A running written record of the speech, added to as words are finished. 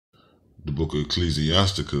The book of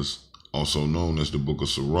Ecclesiasticus, also known as the book of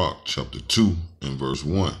Sirach, chapter 2 and verse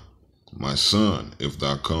 1. My son, if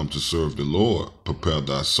thou come to serve the Lord, prepare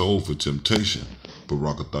thy soul for temptation.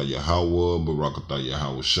 Barakatah Yahweh, Barakatah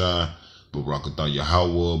Yahweh Shai, Barakatah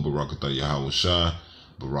Yahweh, Barakatah Yahweh Shai,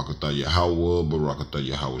 Barakatah Yahweh, Barakatah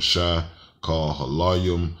Yahweh Shai, call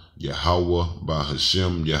Halayim Yahweh by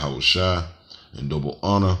Hashem Yahweh Shai, and double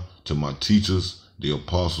honor to my teachers, the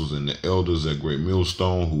apostles and the elders at Great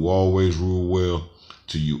Millstone who always rule well,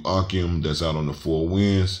 to you Akim that's out on the four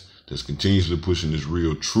winds, that's continuously pushing this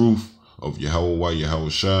real truth of Yahweh Yahweh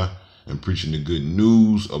Shai and preaching the good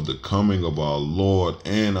news of the coming of our Lord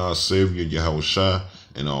and our Savior Yahweh Shai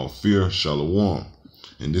and all fear Shalom.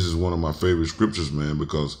 And this is one of my favorite scriptures, man,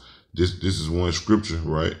 because this is one scripture,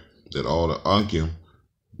 right, that all the Akim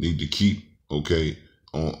need to keep, okay,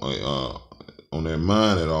 on their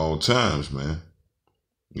mind at all times, man.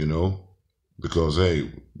 You know, because hey,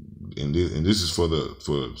 and this is for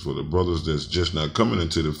the brothers that's just not coming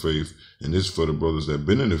into the faith, and this is for the brothers that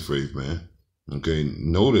been in the faith, man. Okay,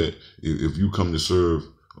 know that if you come to serve,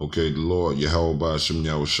 okay, the Lord Yahweh by Hashem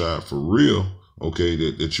Yahweh Shai for real, okay,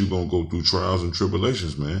 that you're gonna go through trials and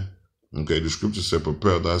tribulations, man. Okay, the scripture said,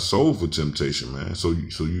 prepare thy soul for temptation, man. So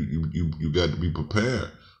you got to be prepared,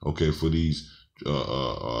 okay, for these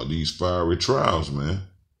fiery trials, man.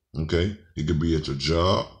 Okay, it could be at your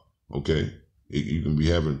job. Okay, you can be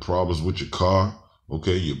having problems with your car.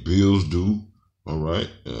 Okay, your bills due. All right,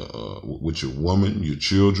 with your woman, your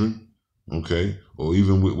children. Okay, or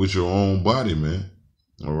even with your own body, man.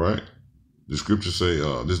 All right, the scriptures say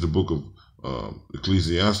this is the book of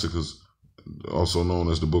Ecclesiasticus, also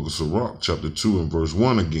known as the book of Sirach, chapter 2 and verse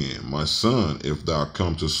 1 again. My son, if thou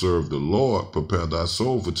come to serve the Lord, prepare thy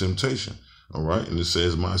soul for temptation. All right, and it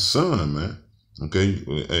says, my son, man. Okay,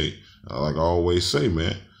 hey, like I always say,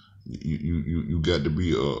 man, you got to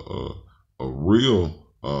be a real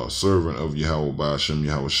servant of Yahweh by Hashem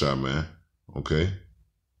Yahweh Shai, man. Okay,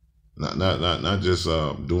 not just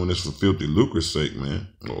doing this for filthy lucre's sake, man,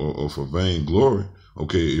 or for vain glory.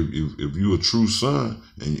 Okay, if you a true son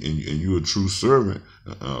and you a true servant,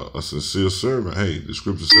 a sincere servant, hey, the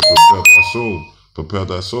scripture said prepare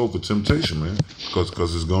thy soul for temptation, man,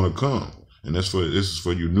 because it's gonna come. And this is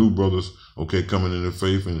for you new brothers, okay, coming in the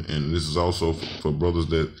faith, and this is also for brothers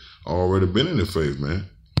that already been in the faith, man.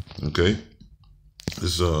 Okay,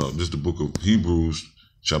 this is the book of Hebrews,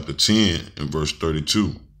 chapter 10 and verse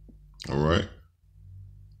 32. All right,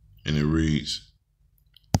 and it reads,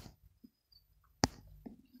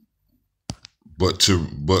 but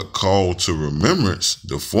call to remembrance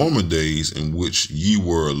the former days in which ye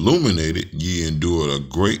were illuminated, ye endured a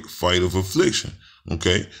great fight of affliction.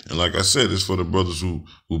 Okay, and like I said, it's for the brothers who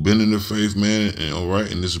been in the faith, man, and all right,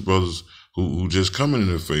 and this is brothers who just coming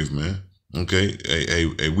in the faith, man. Okay,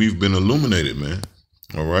 hey, we've been illuminated, man.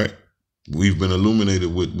 All right, we've been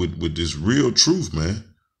illuminated with this real truth, man.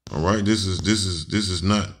 All right, this is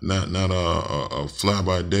not a fly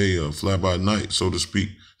by day or fly by night, so to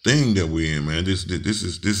speak, thing that we're in, man. This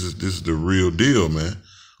is the real deal, man.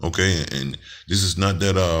 Okay, and this is not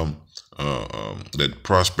that that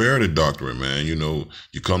prosperity doctrine, man. You know,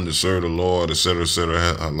 you come to serve the Lord, etc.,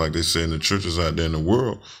 like they say in the churches out there in the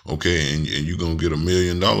world, okay, and you're going to get $1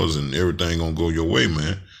 million and everything going to go your way,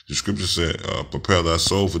 man. The scripture said, prepare thy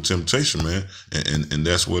soul for temptation, man, and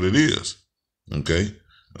that's what it is, okay?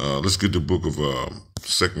 Let's get the book of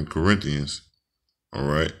 2 Corinthians, all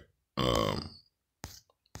right,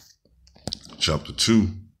 chapter 2.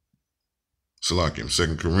 Salakim,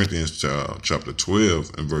 2 Corinthians chapter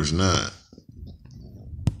 12 and verse 9.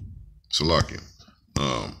 Salakim.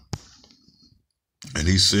 And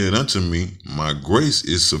he said unto me, my grace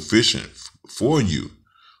is sufficient for you,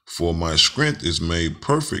 for my strength is made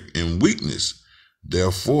perfect in weakness.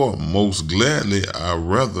 Therefore, most gladly I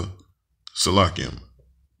rather, Salakim,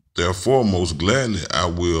 therefore most gladly I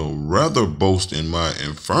will rather boast in my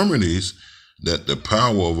infirmities, that the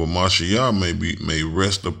power of a Mashiach may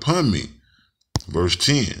rest upon me. Verse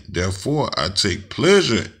 10, therefore I take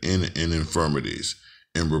pleasure in infirmities,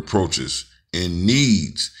 in reproaches, in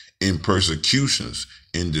needs, in persecutions,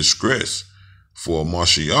 in distress, for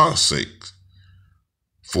Mashiach's sake.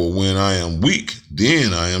 For when I am weak,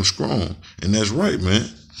 then I am strong. And that's right, man.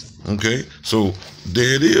 Okay, so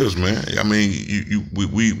there it is, man. I mean,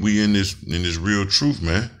 we in this real truth,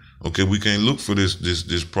 man. Okay, we can't look for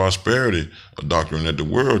this prosperity doctrine that the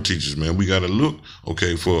world teaches, man. We got to look,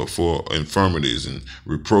 okay, for infirmities and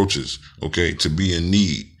reproaches, okay, to be in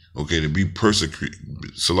need, okay, to be persecuted,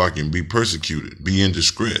 be persecuted, be in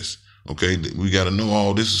distress, okay. We got to know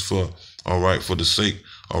all this is for, all right, for the sake,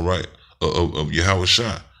 all right, of Yahweh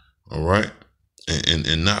Shai, all right.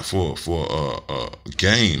 and not for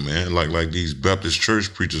gain, man. Like these Baptist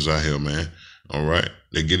church preachers out here, man. All right,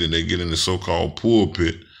 they get in the so-called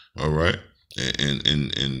pulpit, all right,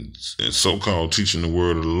 and so-called teaching the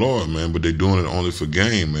word of the Lord, man. But they're doing it only for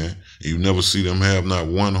gain, man. You never see them have not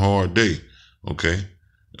one hard day, okay?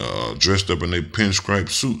 Dressed up in their pinstripe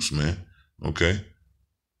suits, man, okay.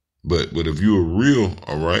 But if you're a real,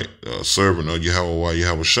 all right, servant of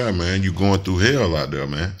Yahweh Shai, man, you're going through hell out there,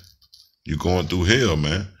 man. You're going through hell,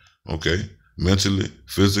 man. Okay, mentally,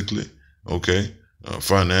 physically, okay,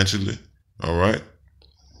 financially, all right.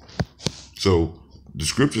 So the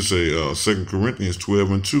scriptures say, 2 Corinthians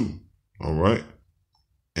 12:2, all right.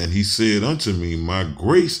 And he said unto me, my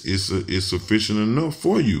grace is sufficient enough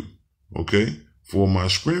for you, okay. For my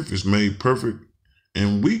strength is made perfect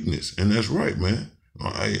in weakness, and that's right, man.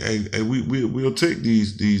 We'll take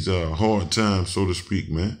these hard times, so to speak,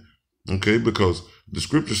 man. Okay, because the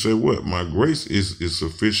scripture said what? My grace is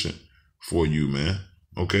sufficient for you, man.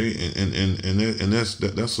 Okay, and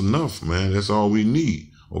that's enough, man. That's all we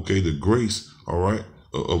need. Okay, the grace, all right,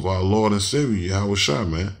 of our Lord and Savior Yahweh Shai,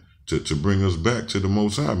 man, to bring us back to the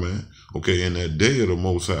Most High, man. Okay, in that day of the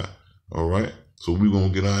Most High, all right. So we're gonna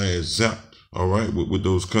get our ass zapped, all right, with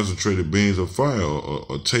those concentrated beams of fire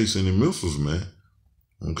or tasting the missiles, man.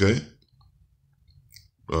 Okay.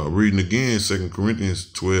 Reading again, 2 Corinthians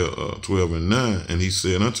 12:9, and he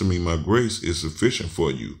said unto me, my grace is sufficient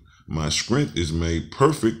for you. My strength is made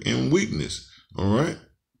perfect in weakness. All right.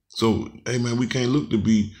 So, hey, man, we can't look to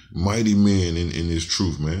be mighty men in this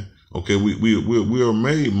truth, man. Okay, we are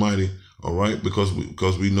made mighty, all right, because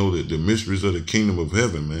we know that the mysteries of the kingdom of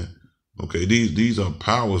heaven, man. Okay, these are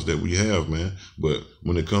powers that we have, man. But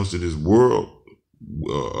when it comes to this world,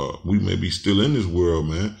 we may be still in this world,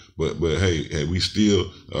 man, but hey, we still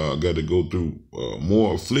got to go through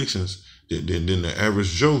more afflictions than the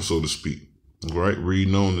average Joe, so to speak. Right?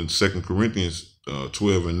 Reading on in 2 Corinthians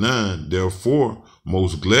 12:9, therefore,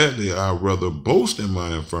 most gladly I rather boast in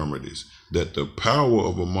my infirmities, that the power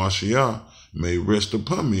of a Mashiach may rest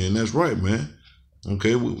upon me. And that's right, man.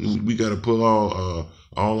 Okay, we got to put all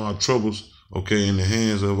our troubles, okay, in the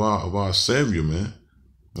hands of our Savior, man.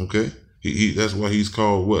 Okay. He that's why he's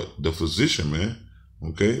called what? The physician, man.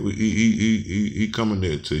 Okay, he coming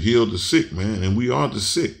there to heal the sick, man, and we are the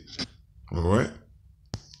sick. All right.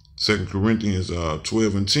 2 Corinthians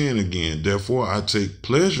 12:10 again. Therefore, I take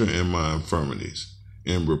pleasure in my infirmities,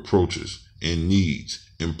 in reproaches, in needs,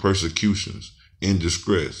 in persecutions, in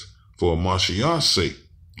distress, for Mashiach's sake.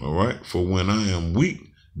 All right. For when I am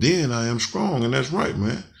weak, then I am strong, and that's right,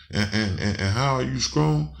 man. And how are you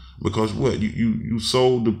strong? Because what? You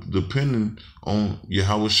so dependent on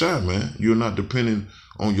Yahweh Shai, man. You're not dependent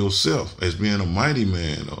on yourself as being a mighty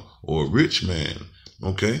man or a rich man.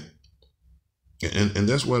 Okay? And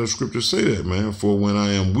that's why the scriptures say that, man. For when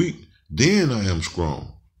I am weak, then I am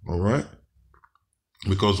strong. All right?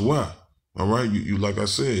 Because why? All right? You like I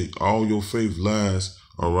said, all your faith lies,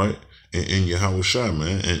 all right, in Yahweh Shai,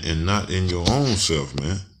 man, and not in your own self,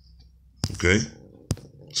 man. Okay?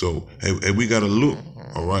 So hey, we gotta look,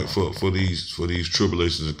 all right, for these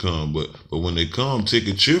tribulations to come. But when they come, take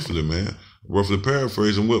it cheerfully, man. Roughly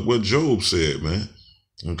paraphrasing what Job said, man.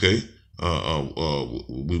 Okay.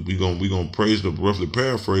 We gonna praise the roughly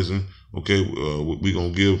paraphrasing. Okay. We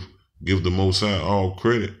gonna give the Most High all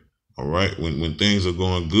credit. All right. When things are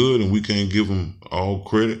going good and we can't give them all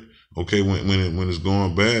credit. Okay. When it's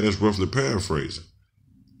going bad, that's roughly paraphrasing.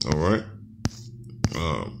 All right.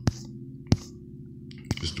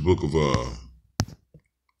 It's the book of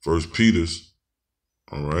 1 Peter,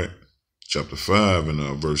 all right, chapter 5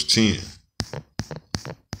 and verse 10.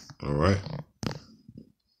 All right.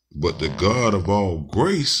 But the God of all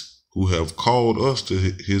grace, who have called us to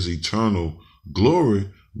his eternal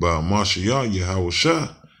glory by Mashiach Yahweh Shai,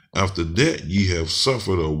 after that ye have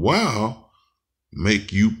suffered a while,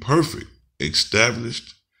 make you perfect,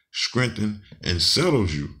 established, strengthened, and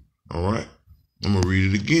settles you. All right. I'm going to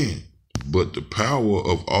read it again. But the power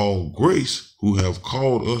of all grace, who have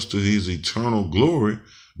called us to his eternal glory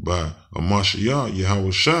by Mashiach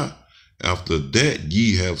Yahweh Shai, after that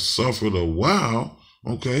ye have suffered a while,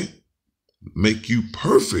 okay, make you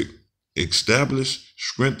perfect, establish,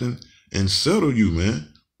 strengthen, and settle you,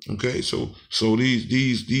 man. Okay, so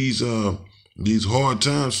these hard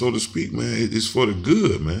times, so to speak, man, it's for the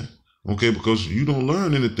good, man. Okay, because you don't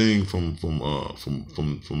learn anything from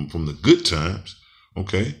the good times.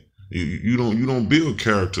 Okay. You don't build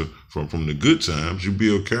character from the good times. You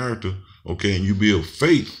build character, okay, and you build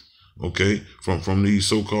faith, okay, from these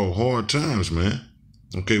so-called hard times, man.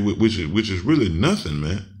 Okay, which is really nothing,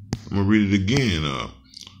 man. I'm gonna read it again.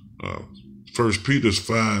 1 Peter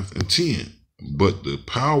 5 and 10. but the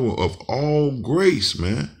power of all grace,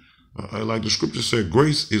 man. Like the scripture said,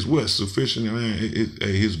 grace is what? Sufficient, man.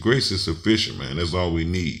 His grace is sufficient, man. That's all we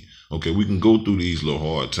need. Okay, we can go through these little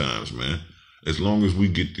hard times, man. As long as we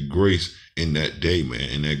get the grace in that day, man,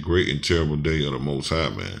 in that great and terrible day of the Most High,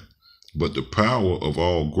 man. But the power of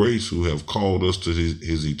all grace, who have called us to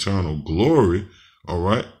his eternal glory, all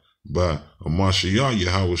right, by Mashiach,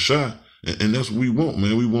 Yahweh Shai, and that's what we want,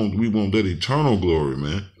 man. We want that eternal glory,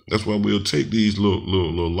 man. That's why we'll take these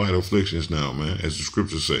little light afflictions now, man, as the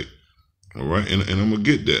scriptures say. All right, and I'm gonna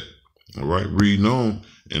get that. All right, reading on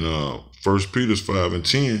in 1 Peter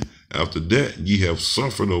 5:10. After that, ye have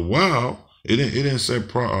suffered a while. It didn't say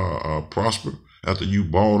prosper after you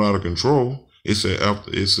balled out of control. It said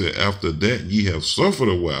after that ye have suffered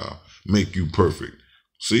a while, make you perfect.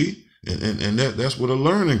 See, and that's where the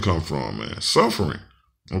learning come from, man. Suffering.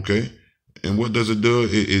 Okay, and what does it do?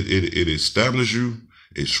 It establishes you.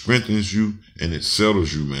 It strengthens you, and it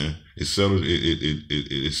settles you, man. It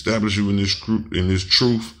establishes you in this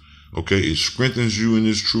truth. Okay, it strengthens you in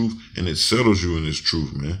this truth, and it settles you in this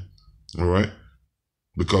truth, man. All right,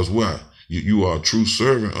 because why? You are a true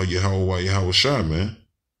servant of Yahweh Shai, man.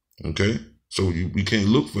 Okay, so we can't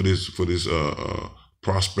look for this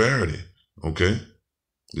prosperity. Okay,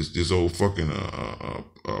 this old fucking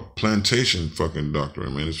plantation fucking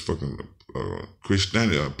doctrine, man. It's fucking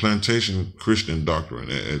Christianity, plantation Christian doctrine,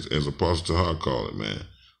 as Apostle Tahar call it, man.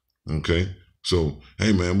 Okay, so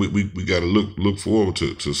hey, man, we got to look forward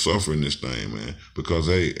to suffering this thing, man, because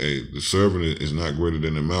hey, the servant is not greater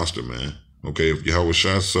than the master, man. Okay, if Yahweh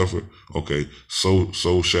Shai suffer, okay, so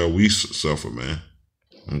shall we suffer, man.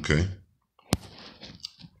 Okay.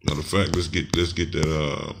 Matter of fact, let's get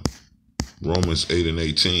that Romans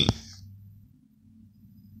 8:18.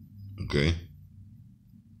 Okay.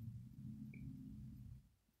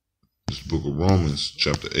 This book of Romans,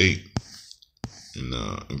 chapter 8, in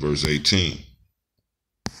verse 18.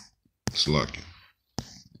 It's like it.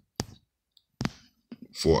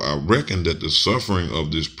 For I reckon that the suffering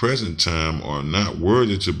of this present time are not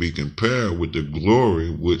worthy to be compared with the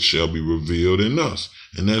glory which shall be revealed in us.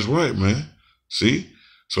 And that's right, man. See?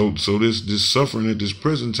 So this suffering at this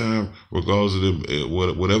present time, regardless of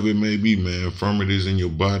whatever it may be, man, infirmities in your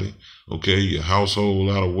body, okay, your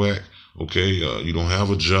household out of whack, okay, you don't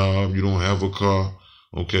have a job, you don't have a car,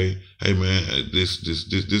 okay. Hey, man, this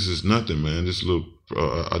is nothing, man. This little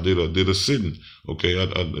I did a sitting, okay.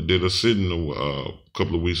 I did a sitting a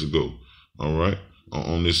couple of weeks ago, all right,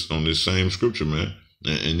 on this same scripture, man.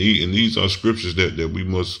 And these are scriptures that we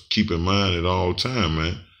must keep in mind at all time,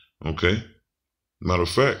 man. Okay. Matter of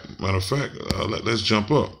fact, let's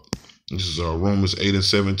jump up. This is Romans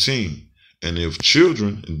 8:17. And if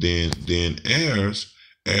children, then heirs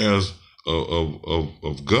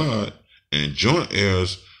of God, and joint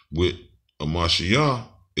heirs with Mashiach,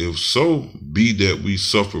 if so be that we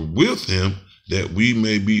suffer with him, that we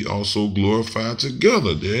may be also glorified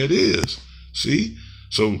together. There it is. See?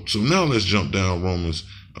 So now let's jump down Romans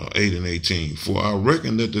 8:18. For I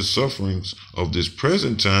reckon that the sufferings of this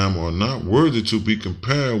present time are not worthy to be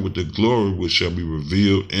compared with the glory which shall be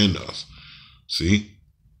revealed in us. See?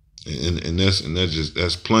 And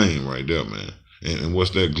that's plain right there, man. And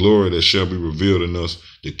what's that glory that shall be revealed in us?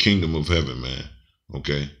 The kingdom of heaven, man.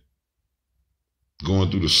 Okay. Going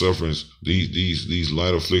through the sufferings, these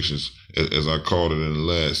light afflictions, as I called it in the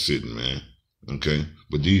last sitting, man. Okay.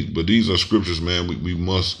 But these are scriptures, man, we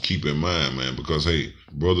must keep in mind, man, because hey,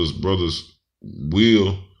 brothers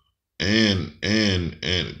will and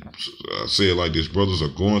I say it like this, brothers are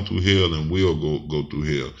going through hell and will go through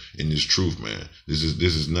hell in this truth, man. This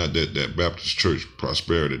is not that Baptist church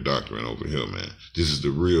prosperity doctrine over here, man. This is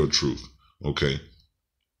the real truth. Okay.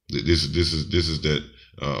 This is that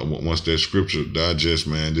once that scripture digests,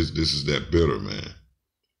 man, this is that bitter, man.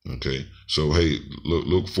 Okay, so hey,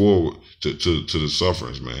 look forward to the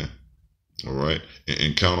sufferings, man. All right,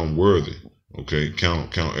 and count them worthy. Okay,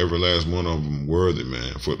 count every last one of them worthy,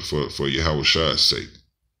 man, for Yahweh Shai's sake.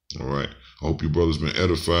 All right, I hope you brothers been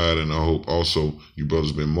edified, and I hope also you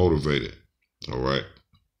brothers been motivated. All right,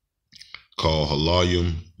 call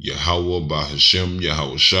Halayim Yahweh by Hashem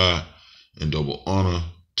Yahweh Shai, and double honor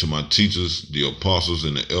to my teachers, the apostles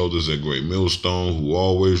and the elders at Great Millstone, who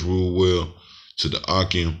always rule well. To the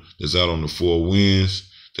Akim that's out on the four winds,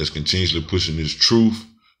 that's continuously pushing this truth,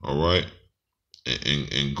 all right,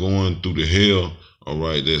 and going through the hell, all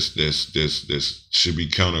right, that's should be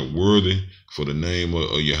counted worthy for the name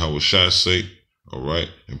of Yahweh Shai's sake, all right,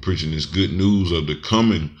 and preaching this good news of the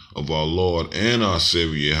coming of our Lord and our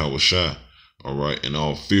Savior Yahweh Shai, all right, and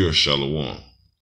all fear Shalom.